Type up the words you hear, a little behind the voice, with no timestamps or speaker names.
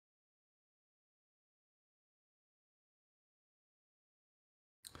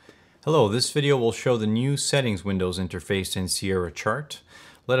Hello, this video will show the new settings windows interface in Sierra Chart.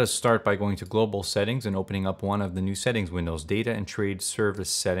 Let us start by going to Global Settings and opening up one of the new settings windows, Data and Trade Service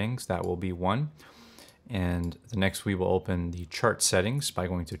Settings. That will be one. And the next we will open the Chart Settings by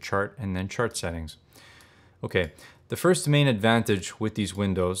going to Chart and then Chart Settings. Okay, the first main advantage with these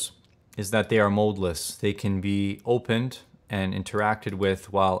windows is that they are modeless. They can be opened and interacted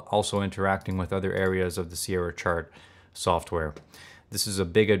with while also interacting with other areas of the Sierra Chart software. This is a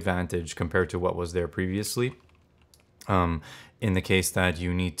big advantage compared to what was there previously. In the case that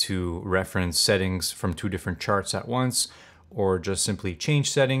you need to reference settings from two different charts at once, or just simply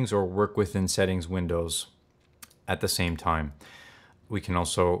change settings or work within settings windows at the same time. We can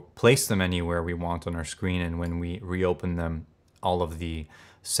also place them anywhere we want on our screen, and when we reopen them, all of the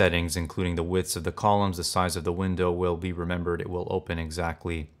settings, including the widths of the columns, the size of the window, will be remembered. It will open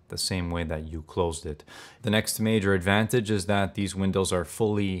exactly the same way that you closed it. The next major advantage is that these windows are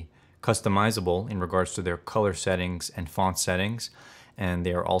fully customizable in regards to their color settings and font settings, and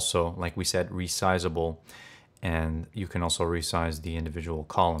they are also, like we said, resizable, and you can also resize the individual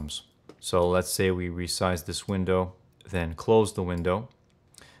columns. So let's say we resize this window, then close the window,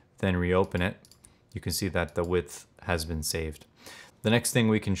 then reopen it. You can see that the width has been saved. The next thing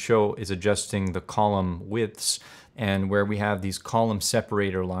we can show is adjusting the column widths, and where we have these column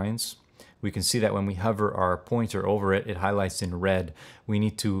separator lines, we can see that when we hover our pointer over it, it highlights in red. We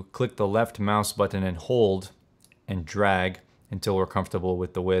need to click the left mouse button and hold and drag until we're comfortable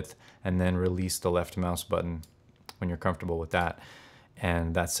with the width, and then release the left mouse button when you're comfortable with that.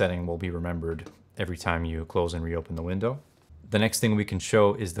 And that setting will be remembered every time you close and reopen the window. The next thing we can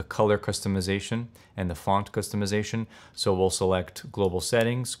show is the color customization and the font customization. So we'll select Global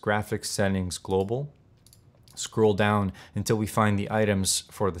Settings, Graphics Settings, Global. Scroll down until we find the items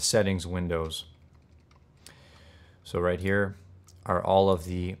for the settings windows. So right here are all of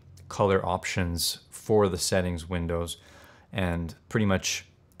the color options for the settings windows, and pretty much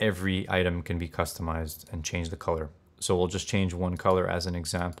every item can be customized and change the color. So we'll just change one color as an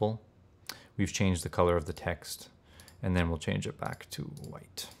example. We've changed the color of the text, and then we'll change it back to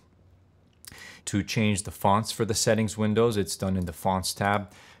white. To change the fonts for the settings windows, it's done in the Fonts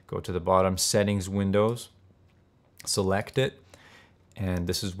tab. Go to the bottom, Settings Windows, select it, and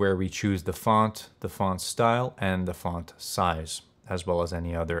this is where we choose the font style, and the font size, as well as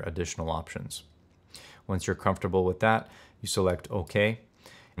any other additional options. Once you're comfortable with that, you select OK,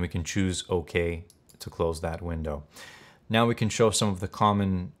 and we can choose OK to close that window. Now we can show some of the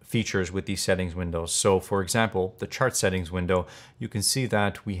common features with these settings windows. So for example, the chart settings window, you can see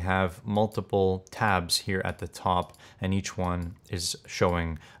that we have multiple tabs here at the top, and each one is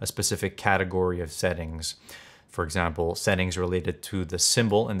showing a specific category of settings. For example, settings related to the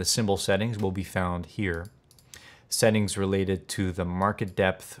symbol and the symbol settings will be found here. Settings related to the market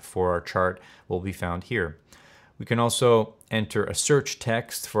depth for our chart will be found here. We can also enter a search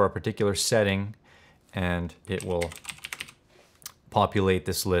text for a particular setting, and it will populate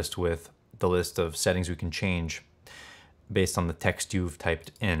this list with the list of settings we can change based on the text you've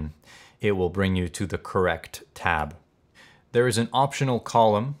typed in. It will bring you to the correct tab. There is an optional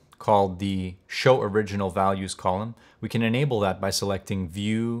column called the Show Original Values column. We can enable that by selecting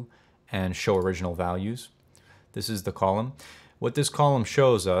View and Show Original Values. This is the column. What this column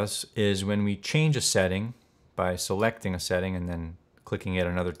shows us is when we change a setting by selecting a setting and then clicking it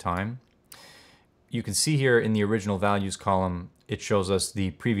another time, you can see here in the Original Values column, it shows us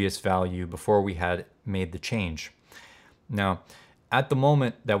the previous value before we had made the change. Now, at the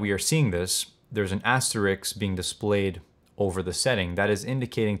moment that we are seeing this, there's an asterisk being displayed over the setting. That is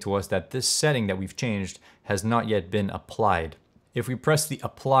indicating to us that this setting that we've changed has not yet been applied. If we press the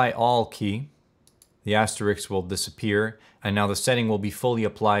Apply All key, the asterisk will disappear, and now the setting will be fully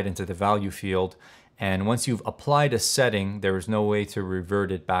applied into the value field. And once you've applied a setting, there is no way to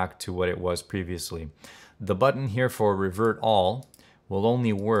revert it back to what it was previously. The button here for Revert All will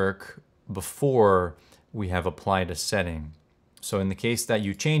only work before we have applied a setting. So in the case that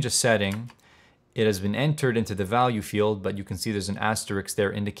you change a setting, it has been entered into the value field, but you can see there's an asterisk there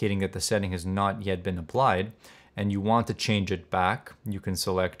indicating that the setting has not yet been applied, and you want to change it back. You can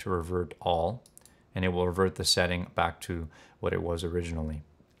select Revert All, and it will revert the setting back to what it was originally.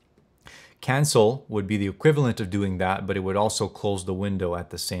 Cancel would be the equivalent of doing that, but it would also close the window at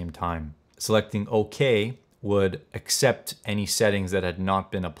the same time. Selecting OK would accept any settings that had not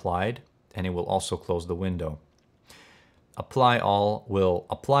been applied, and it will also close the window. Apply All will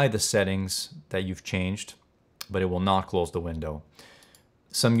apply the settings that you've changed, but it will not close the window.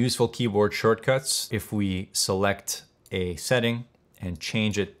 Some useful keyboard shortcuts: if we select a setting and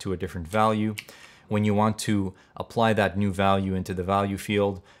change it to a different value, When you want to apply that new value into the value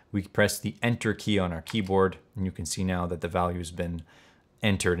field, we press the Enter key on our keyboard, and you can see now that the value has been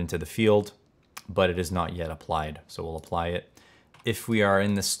entered into the field, but it is not yet applied. So we'll apply it. If we are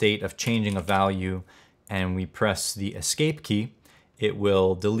in the state of changing a value and we press the Escape key, it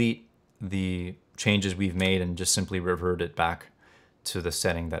will delete the changes we've made and just simply revert it back to the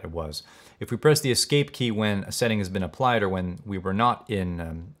setting that it was. If we press the Escape key when a setting has been applied or when we were not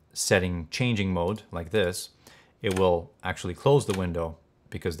in setting changing mode like this, it will actually close the window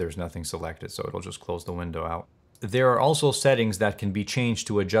because there's nothing selected, so it'll just close the window out. There are also settings that can be changed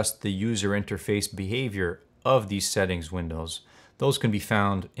to adjust the user interface behavior of these settings windows. Those can be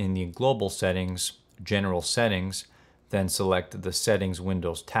found in the Global Settings, General Settings, then select the Settings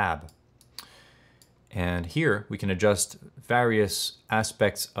Windows tab. And here we can adjust various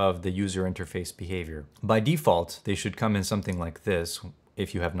aspects of the user interface behavior. By default, they should come in something like this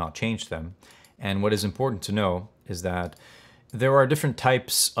if you have not changed them. And what is important to know is that there are different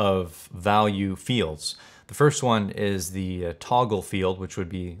types of value fields. The first one is the toggle field, which would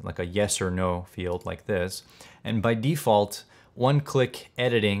be like a yes or no field like this. And by default, one-click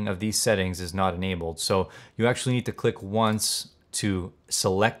editing of these settings is not enabled. So you actually need to click once to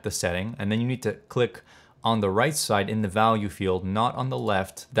select the setting, and then you need to click on the right side in the value field, not on the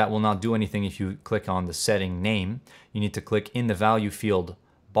left. That will not do anything if you click on the setting name. You need to click in the value field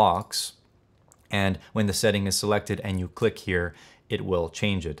box, and when the setting is selected and you click here, it will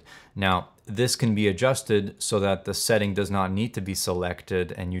change it. Now, this can be adjusted so that the setting does not need to be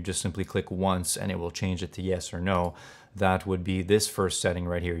selected and you just simply click once and it will change it to yes or no. That would be this first setting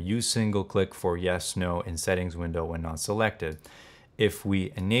right here. Use single click for yes, no in settings window when not selected. If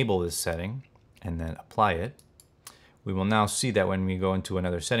we enable this setting and then apply it, we will now see that when we go into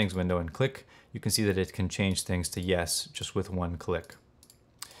another settings window and click, you can see that it can change things to yes just with one click.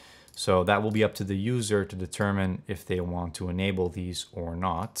 So that will be up to the user to determine if they want to enable these or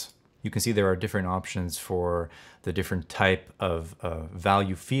not. You can see there are different options for the different type of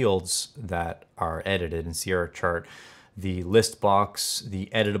value fields that are edited in Sierra Chart. The list box, the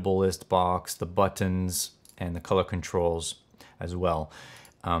editable list box, the buttons, and the color controls as well.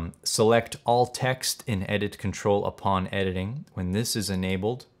 Select all text in edit control upon editing. When this is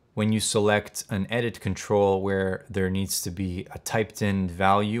enabled, when you select an edit control where there needs to be a typed in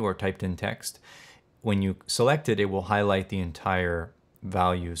value or typed in text, when you select it, it will highlight the entire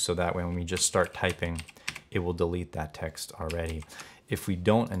value so that when we just start typing, it will delete that text already. If we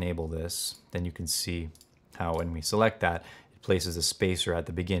don't enable this, then you can see how when we select that, it places a spacer at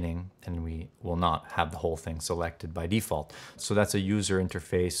the beginning and we will not have the whole thing selected by default. So that's a user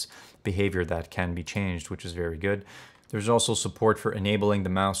interface behavior that can be changed, which is very good. There's also support for enabling the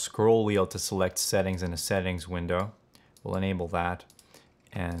mouse scroll wheel to select settings in a settings window. We'll enable that.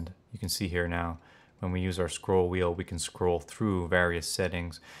 And you can see here now, when we use our scroll wheel, we can scroll through various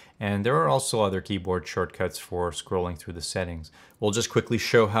settings. And there are also other keyboard shortcuts for scrolling through the settings. We'll just quickly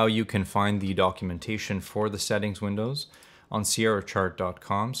show how you can find the documentation for the settings windows. On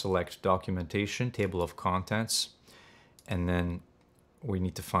sierrachart.com, select Documentation, Table of Contents, and then we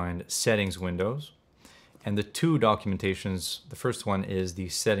need to find Settings Windows. And the two documentations, the first one is the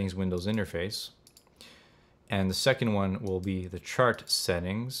Settings Windows interface, and the second one will be the chart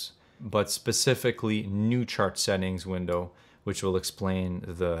settings, but specifically new chart settings window, which will explain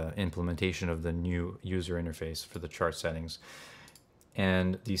the implementation of the new user interface for the chart settings.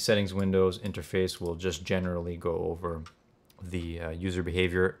 And the settings windows interface will just generally go over the user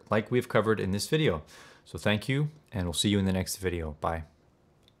behavior like we've covered in this video. So thank you, and we'll see you in the next video. Bye.